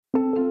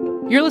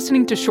You're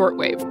listening to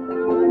Shortwave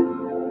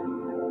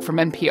from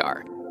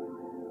NPR.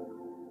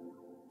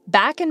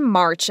 Back in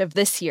March of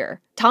this year,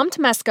 Tom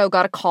Temesco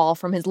got a call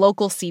from his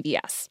local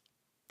CVS.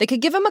 They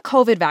could give him a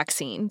COVID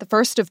vaccine, the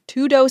first of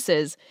 2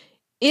 doses,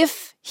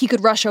 if he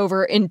could rush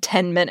over in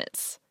 10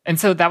 minutes. And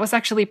so that was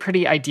actually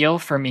pretty ideal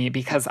for me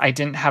because I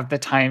didn't have the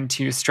time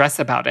to stress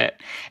about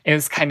it. It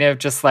was kind of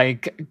just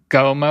like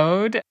go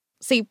mode.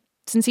 See,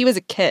 since he was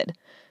a kid,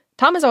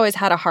 Tom has always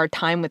had a hard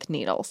time with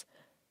needles.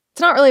 It's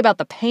not really about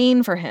the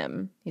pain for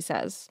him, he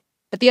says,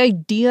 but the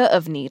idea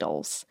of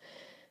needles.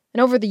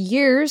 And over the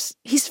years,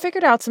 he's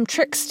figured out some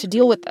tricks to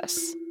deal with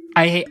this.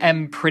 I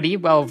am pretty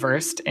well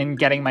versed in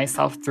getting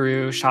myself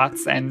through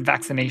shots and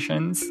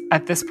vaccinations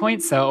at this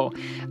point. So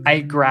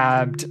I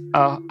grabbed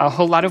a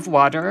whole lot of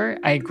water.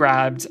 I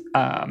grabbed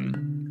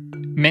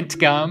mint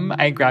gum.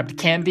 I grabbed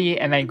candy,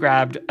 and I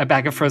grabbed a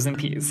bag of frozen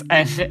peas.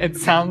 And it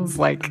sounds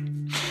like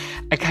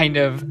a kind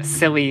of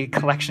silly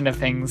collection of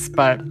things,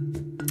 but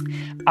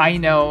I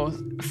know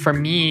for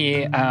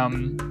me,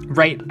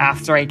 right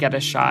after I get a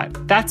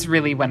shot, that's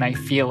really when I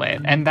feel it.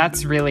 And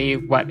that's really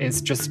what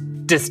is just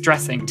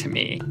distressing to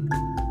me.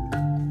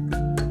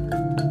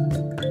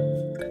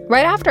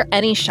 Right after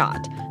any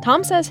shot,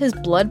 Tom says his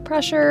blood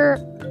pressure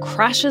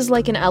crashes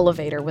like an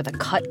elevator with a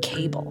cut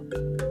cable.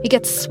 He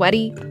gets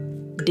sweaty,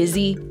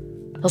 dizzy.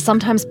 He'll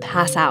sometimes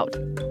pass out.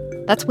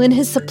 That's when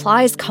his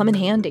supplies come in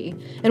handy.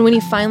 And when he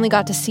finally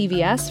got to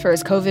CVS for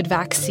his COVID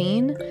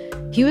vaccine,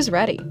 he was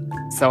ready.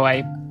 So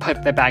I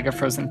put the bag of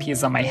frozen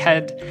peas on my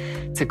head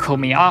to cool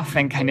me off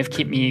and kind of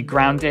keep me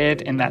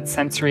grounded in that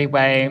sensory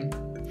way.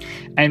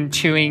 And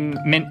chewing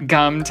mint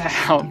gum to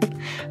help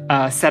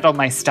settle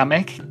my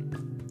stomach.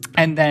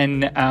 And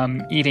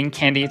then eating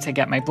candy to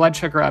get my blood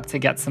sugar up, to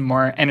get some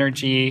more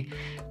energy.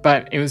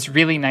 But it was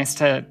really nice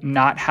to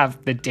not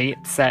have the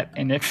date set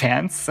in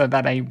advance so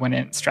that I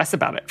wouldn't stress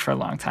about it for a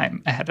long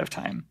time ahead of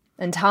time.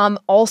 And Tom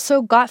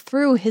also got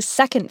through his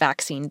second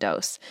vaccine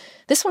dose.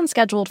 This one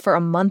scheduled for a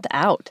month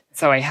out.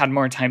 So I had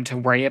more time to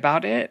worry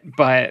about it,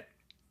 but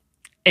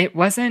it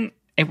wasn't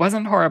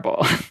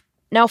horrible.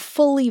 Now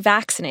fully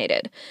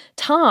vaccinated,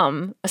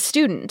 Tom, a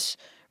student,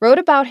 wrote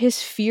about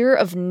his fear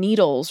of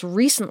needles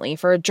recently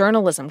for a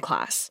journalism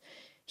class.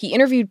 He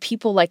interviewed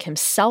people like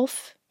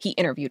himself. He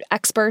interviewed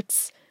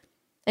experts.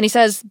 And he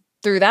says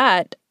through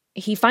that,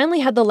 he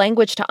finally had the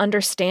language to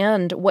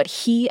understand what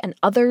he and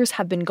others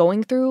have been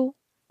going through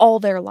all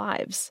their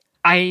lives.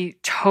 I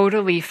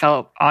totally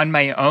felt on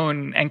my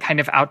own and kind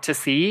of out to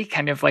sea,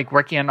 kind of like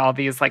working on all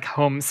these like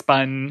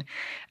homespun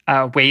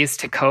ways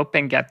to cope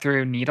and get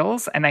through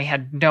needles. And I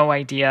had no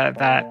idea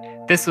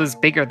that this was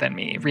bigger than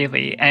me,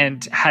 really,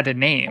 and had a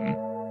name.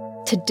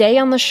 Today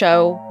on the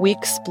show, we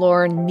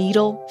explore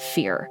needle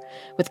fear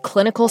with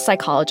clinical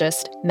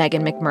psychologist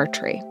Megan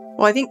McMurtry.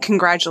 Well, I think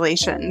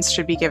congratulations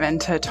should be given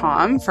to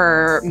Tom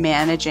for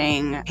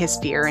managing his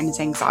fear and his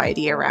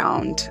anxiety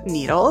around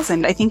needles.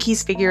 And I think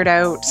he's figured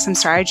out some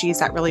strategies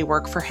that really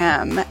work for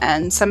him.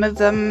 And some of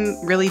them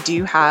really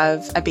do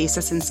have a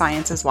basis in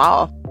science as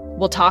well.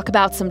 We'll talk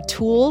about some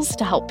tools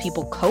to help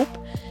people cope,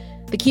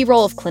 the key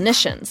role of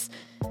clinicians,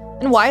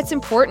 and why it's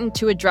important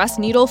to address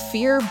needle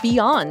fear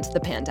beyond the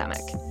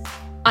pandemic.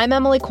 I'm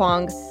Emily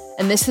Kwong,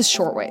 and this is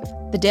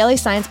Shortwave, the daily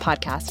science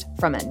podcast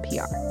from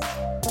NPR.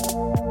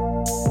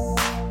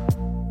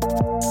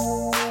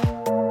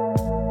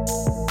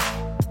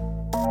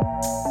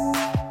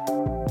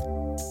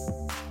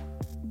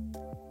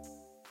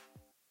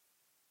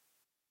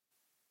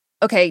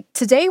 Okay,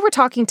 today we're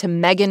talking to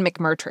Megan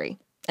McMurtry,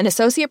 an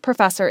associate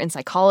professor in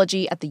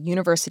psychology at the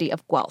University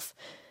of Guelph.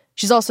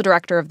 She's also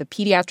director of the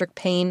Pediatric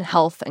Pain,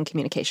 Health, and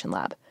Communication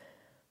Lab.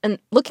 And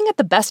looking at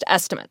the best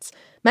estimates,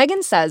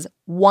 Megan says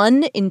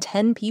 1 in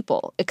 10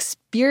 people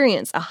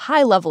experience a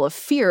high level of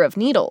fear of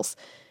needles,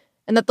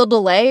 and that they'll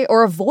delay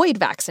or avoid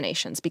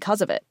vaccinations because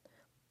of it.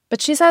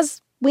 But she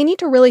says we need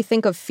to really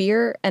think of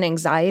fear and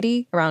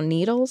anxiety around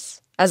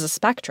needles as a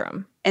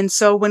spectrum. And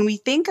so when we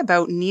think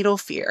about needle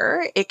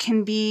fear, it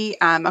can be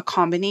a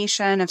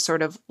combination of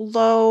sort of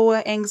low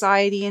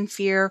anxiety and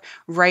fear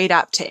right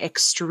up to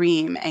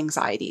extreme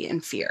anxiety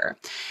and fear.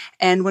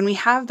 And when we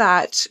have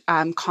that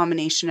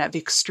combination of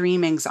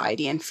extreme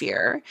anxiety and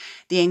fear,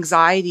 the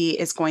anxiety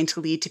is going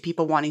to lead to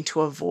people wanting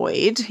to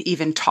avoid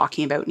even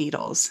talking about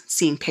needles,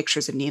 seeing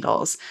pictures of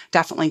needles,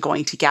 definitely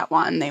going to get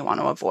one they want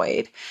to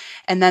avoid.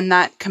 And then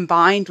that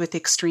combined with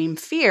extreme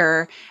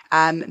fear,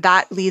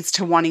 that leads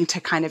to wanting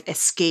to kind of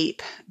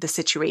escape the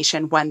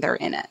situation when they're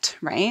in it,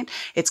 right?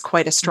 It's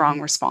quite a strong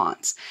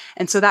response.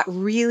 And so that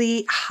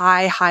really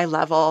high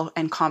level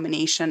and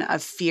combination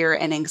of fear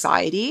and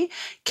anxiety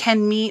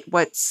can meet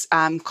what's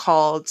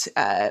called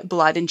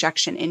blood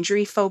injection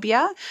injury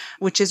phobia,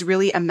 which is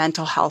really a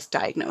mental health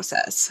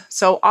diagnosis.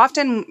 So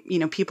often,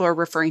 people are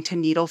referring to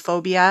needle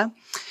phobia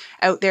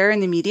out there in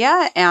the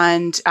media,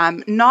 and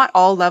not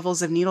all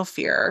levels of needle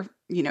fear,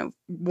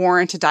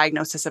 warrant a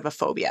diagnosis of a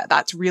phobia.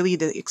 That's really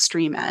the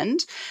extreme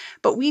end.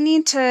 But we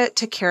need to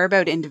care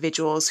about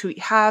individuals who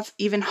have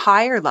even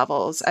higher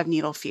levels of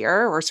needle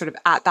fear, or sort of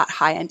at that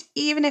high end,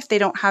 even if they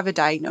don't have a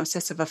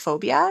diagnosis of a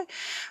phobia,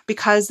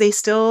 because they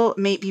still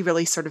may be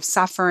really sort of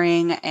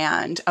suffering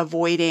and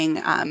avoiding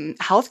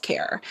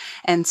healthcare.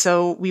 And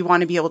so we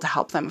want to be able to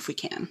help them if we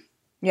can.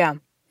 Yeah.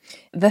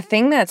 The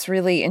thing that's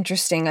really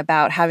interesting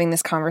about having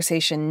this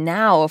conversation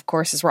now, of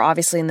course, is we're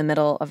obviously in the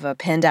middle of a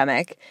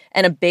pandemic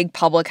and a big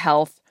public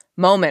health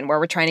moment where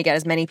we're trying to get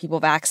as many people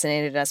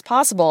vaccinated as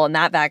possible. And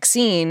that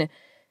vaccine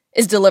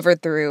is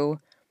delivered through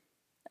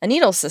a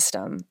needle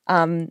system.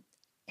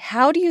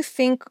 How do you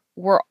think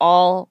we're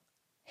all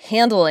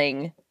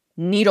handling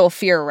needle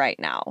fear right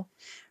now?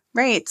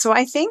 Right. So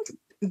I think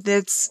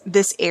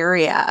this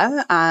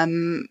area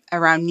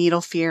around needle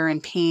fear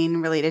and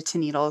pain related to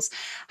needles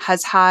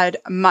has had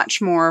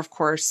much more, of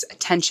course,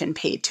 attention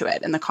paid to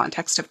it in the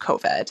context of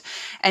COVID,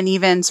 and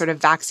even sort of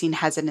vaccine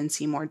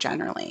hesitancy more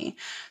generally.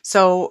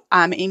 So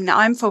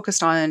I'm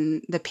focused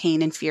on the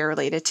pain and fear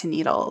related to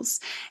needles.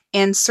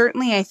 And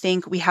certainly, I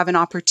think we have an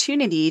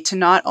opportunity to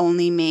not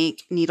only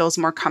make needles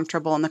more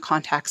comfortable in the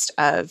context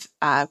of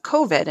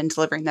COVID and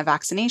delivering the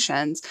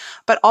vaccinations,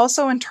 but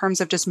also in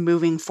terms of just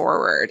moving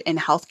forward in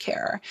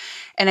healthcare.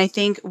 And I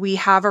think we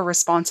have a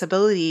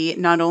responsibility,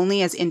 not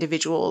only as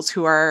individuals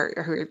who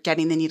are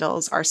getting the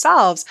needles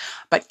ourselves,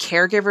 but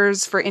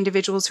caregivers for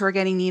individuals who are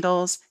getting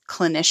needles,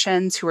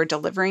 clinicians who are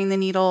delivering the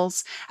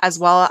needles, as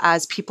well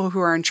as people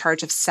who are in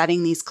charge of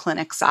setting these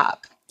clinics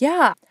up.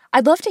 Yeah.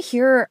 I'd love to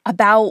hear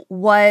about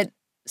what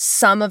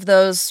some of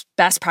those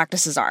best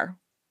practices are.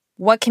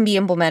 What can be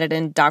implemented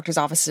in doctors'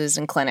 offices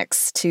and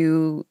clinics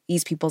to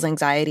ease people's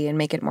anxiety and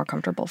make it more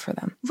comfortable for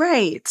them?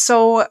 Right.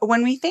 So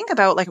when we think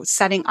about like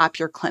setting up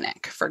your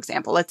clinic, for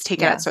example, let's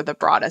take it at sort of the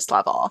broadest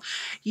level.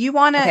 You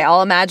want to... Okay,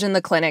 I'll imagine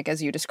the clinic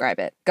as you describe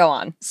it. Go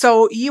on.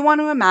 So you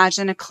want to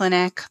imagine a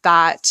clinic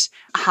that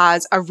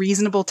has a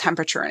reasonable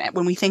temperature in it.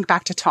 When we think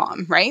back to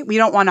Tom, right? We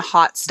don't want a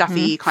hot,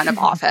 stuffy kind of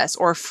office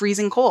or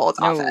freezing cold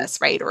office,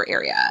 right? Or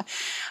area.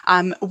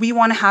 We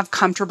want to have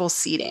comfortable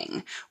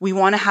seating. We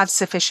want to have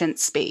sufficient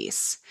space.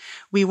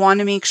 We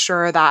want to make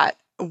sure that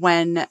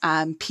when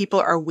people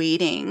are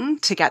waiting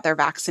to get their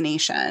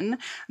vaccination,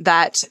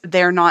 that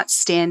they're not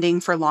standing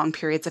for long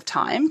periods of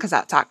time, because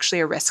that's actually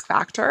a risk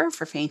factor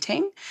for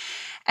fainting.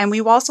 And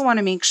we also want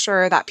to make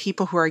sure that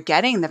people who are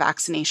getting the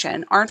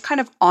vaccination aren't kind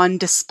of on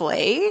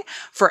display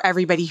for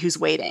everybody who's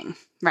waiting,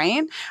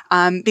 right?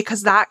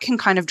 Because that can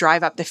kind of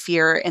drive up the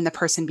fear in the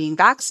person being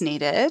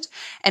vaccinated.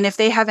 And if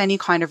they have any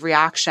kind of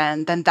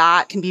reaction, then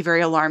that can be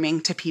very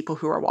alarming to people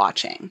who are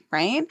watching,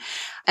 right?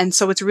 And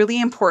so it's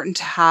really important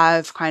to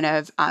have kind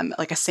of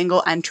like a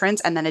single entrance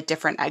and then a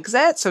different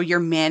exit. So you're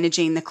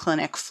managing the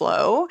clinic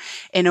flow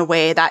in a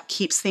way that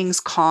keeps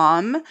things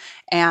calm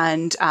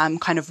and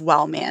kind of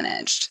well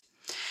managed.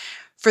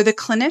 For the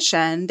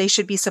clinician, they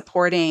should be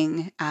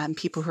supporting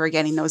people who are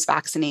getting those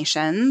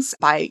vaccinations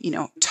by,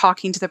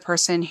 talking to the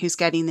person who's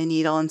getting the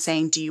needle and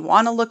saying, do you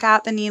want to look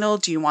at the needle?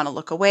 Do you want to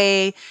look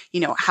away?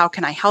 How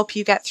can I help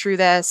you get through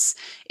this?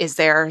 Is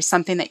there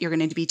something that you're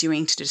going to be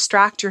doing to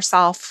distract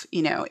yourself?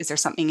 Is there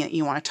something that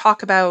you want to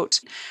talk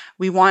about?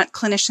 We want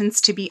clinicians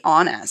to be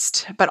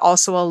honest, but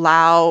also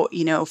allow,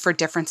 for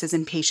differences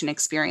in patient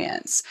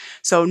experience.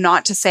 So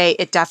not to say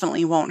it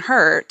definitely won't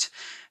hurt,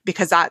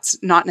 because that's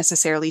not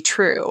necessarily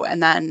true.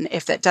 And then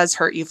if that does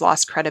hurt, you've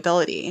lost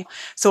credibility.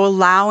 So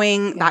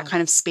allowing that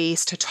kind of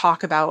space to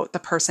talk about the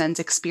person's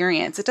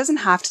experience, it doesn't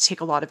have to take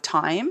a lot of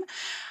time.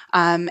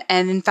 And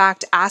in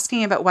fact,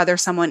 asking about whether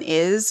someone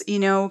is,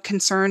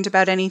 concerned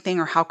about anything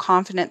or how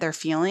confident they're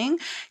feeling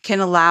can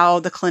allow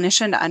the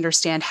clinician to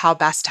understand how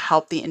best to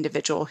help the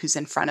individual who's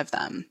in front of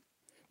them.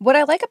 What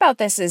I like about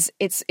this is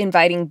it's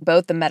inviting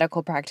both the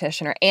medical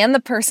practitioner and the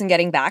person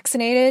getting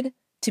vaccinated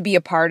to be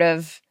a part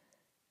of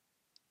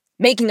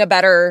making a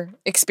better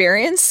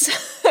experience.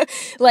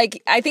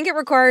 I think it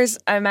requires,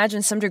 I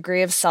imagine, some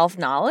degree of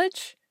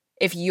self-knowledge.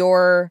 If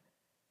you're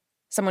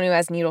someone who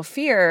has needle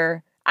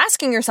fear,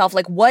 asking yourself,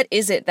 what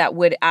is it that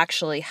would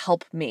actually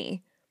help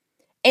me?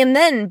 And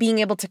then being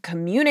able to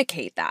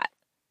communicate that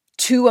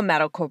to a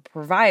medical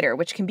provider,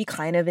 which can be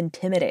kind of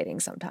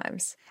intimidating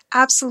sometimes.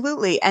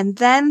 Absolutely. And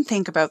then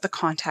think about the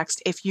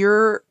context. If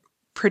you're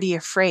pretty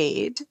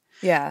afraid,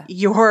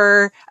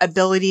 your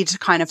ability to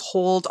kind of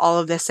hold all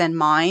of this in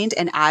mind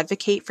and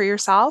advocate for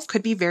yourself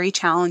could be very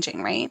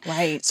challenging, right?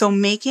 Right. So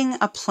making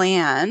a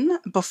plan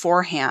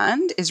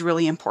beforehand is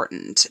really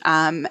important.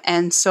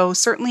 And so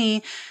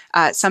certainly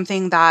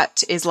Something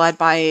that is led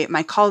by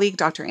my colleague,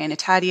 Dr. Anna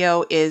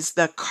Taddeo, is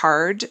the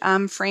CARD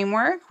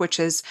framework, which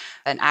is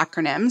an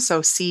acronym.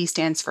 So C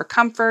stands for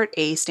comfort,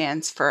 A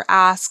stands for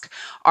ask,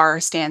 R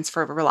stands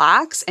for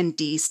relax, and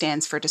D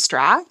stands for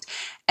distract.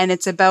 And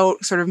it's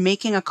about sort of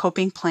making a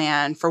coping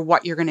plan for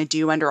what you're going to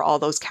do under all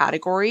those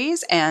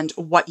categories and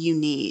what you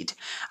need.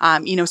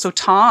 So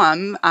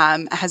Tom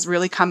has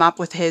really come up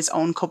with his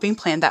own coping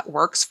plan that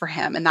works for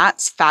him, and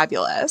that's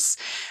fabulous.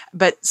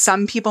 But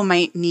some people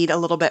might need a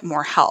little bit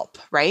more help,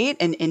 right,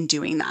 in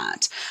doing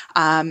that.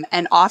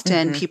 And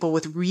often people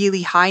with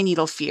really high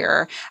needle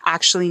fear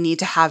actually need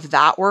to have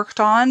that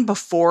worked on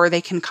before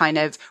they can kind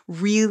of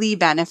really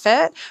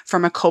benefit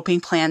from a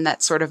coping plan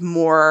that's sort of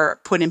more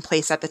put in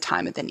place at the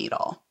time of the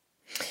needle.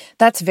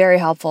 That's very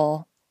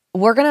helpful.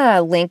 We're going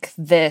to link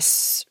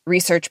this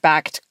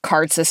research-backed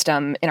CARD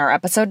system in our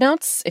episode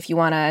notes if you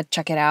want to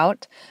check it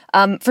out.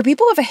 For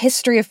people who have a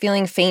history of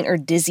feeling faint or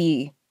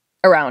dizzy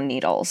around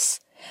needles,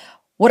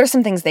 what are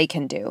some things they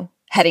can do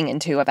heading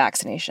into a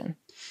vaccination?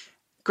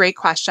 Great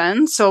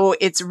question. So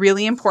it's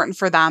really important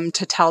for them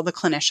to tell the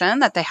clinician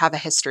that they have a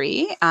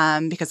history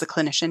because the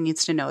clinician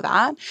needs to know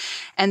that.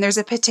 And there's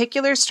a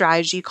particular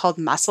strategy called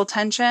muscle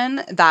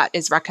tension that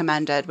is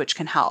recommended, which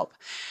can help.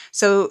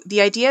 So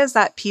the idea is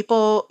that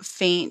people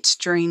faint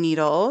during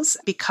needles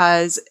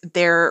because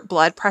their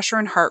blood pressure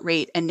and heart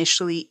rate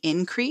initially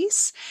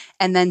increase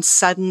and then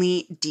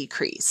suddenly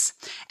decrease.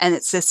 And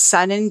it's this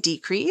sudden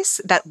decrease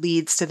that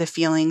leads to the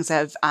feelings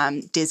of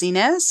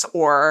dizziness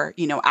or,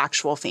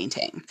 actual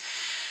fainting.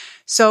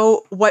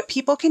 So what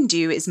people can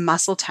do is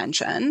muscle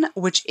tension,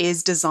 which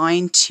is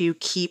designed to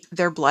keep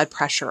their blood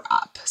pressure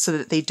up so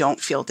that they don't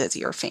feel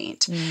dizzy or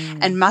faint.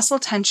 And muscle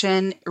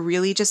tension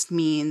really just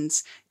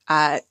means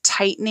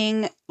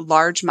tightening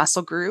large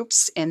muscle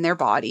groups in their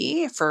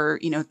body for,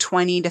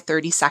 20 to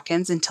 30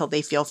 seconds until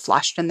they feel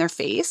flushed in their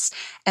face.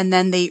 And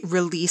then they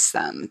release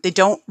them. They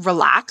don't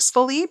relax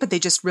fully, but they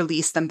just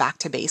release them back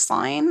to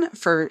baseline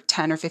for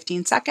 10 or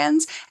 15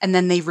 seconds. And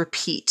then they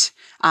repeat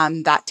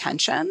that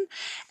tension.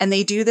 And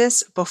they do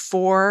this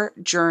before,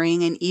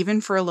 during, and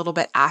even for a little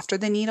bit after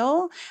the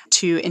needle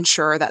to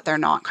ensure that they're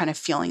not kind of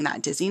feeling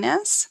that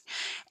dizziness.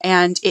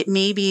 And it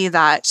may be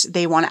that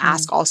they want to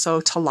ask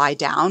also to lie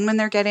down when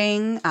they're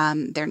getting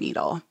their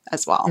needle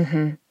as well.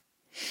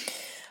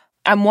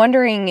 I'm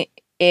wondering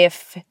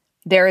if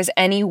there is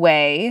any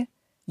way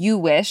you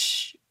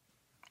wish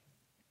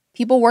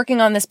people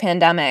working on this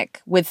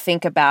pandemic would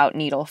think about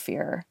needle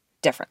fear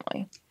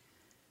differently.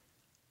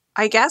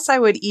 I guess I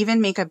would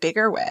even make a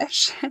bigger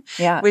wish,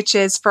 Yeah. which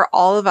is for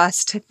all of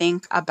us to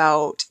think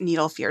about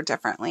needle fear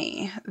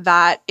differently,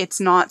 that it's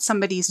not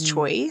somebody's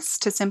choice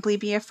to simply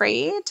be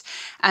afraid,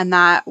 and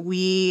that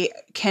we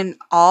can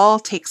all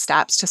take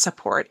steps to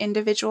support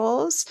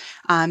individuals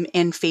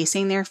in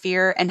facing their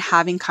fear and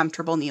having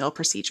comfortable needle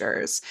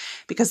procedures,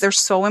 because they're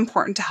so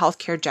important to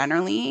healthcare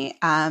generally.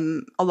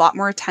 A lot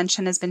more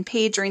attention has been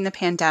paid during the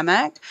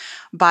pandemic,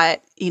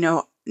 but,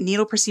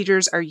 needle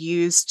procedures are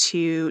used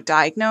to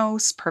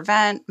diagnose,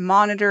 prevent,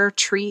 monitor,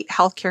 treat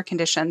healthcare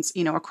conditions,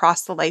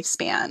 across the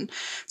lifespan.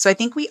 So I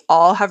think we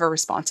all have a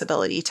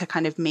responsibility to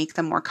kind of make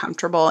them more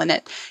comfortable. And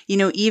it,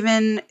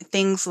 even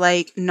things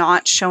like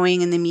not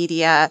showing in the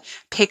media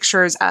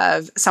pictures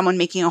of someone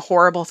making a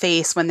horrible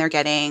face when they're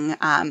getting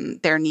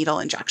their needle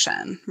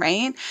injection,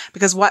 right?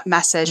 Because what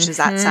message does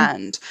that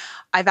send?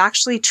 I've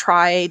actually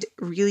tried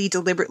really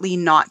deliberately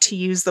not to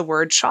use the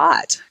word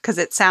shot because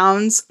it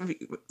sounds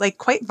like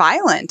quite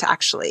violent,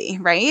 actually,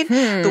 right?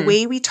 The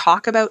way we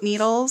talk about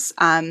needles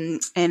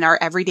in our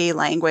everyday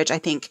language, I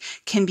think,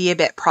 can be a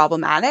bit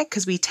problematic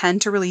because we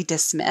tend to really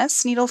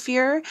dismiss needle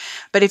fear.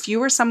 But if you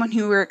were someone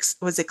who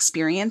was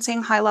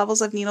experiencing high levels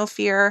of needle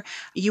fear,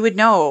 you would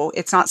know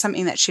it's not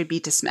something that should be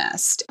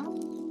dismissed.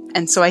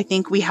 And so I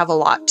think we have a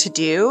lot to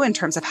do in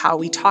terms of how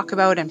we talk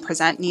about and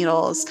present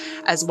needles,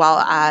 as well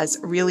as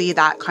really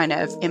that kind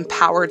of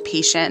empowered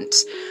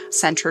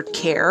patient-centered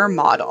care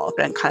model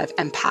and kind of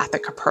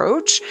empathic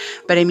approach.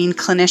 But I mean,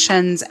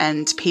 clinicians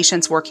and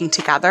patients working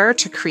together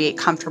to create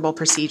comfortable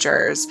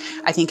procedures,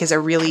 I think, is a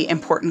really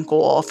important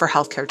goal for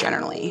healthcare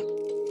generally.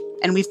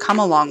 And we've come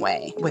a long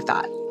way with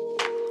that.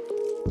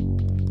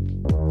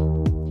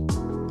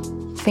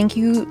 Thank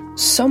you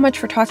so much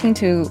for talking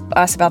to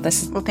us about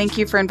this. Well, thank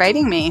you for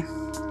inviting me.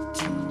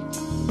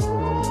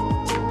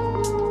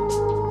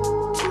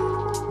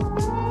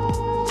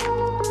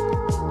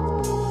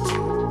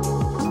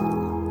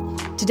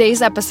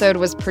 Today's episode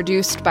was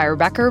produced by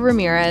Rebecca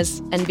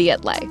Ramirez and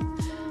Viet Le.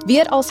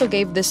 Viet also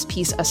gave this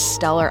piece a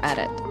stellar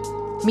edit.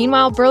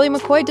 Meanwhile, Burley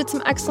McCoy did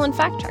some excellent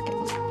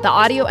fact-checking. The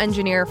audio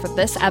engineer for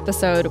this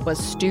episode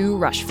was Stu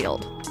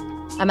Rushfield.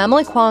 I'm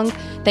Emily Kwong.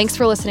 Thanks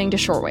for listening to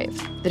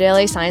Shortwave, the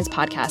daily science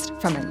podcast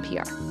from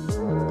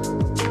NPR.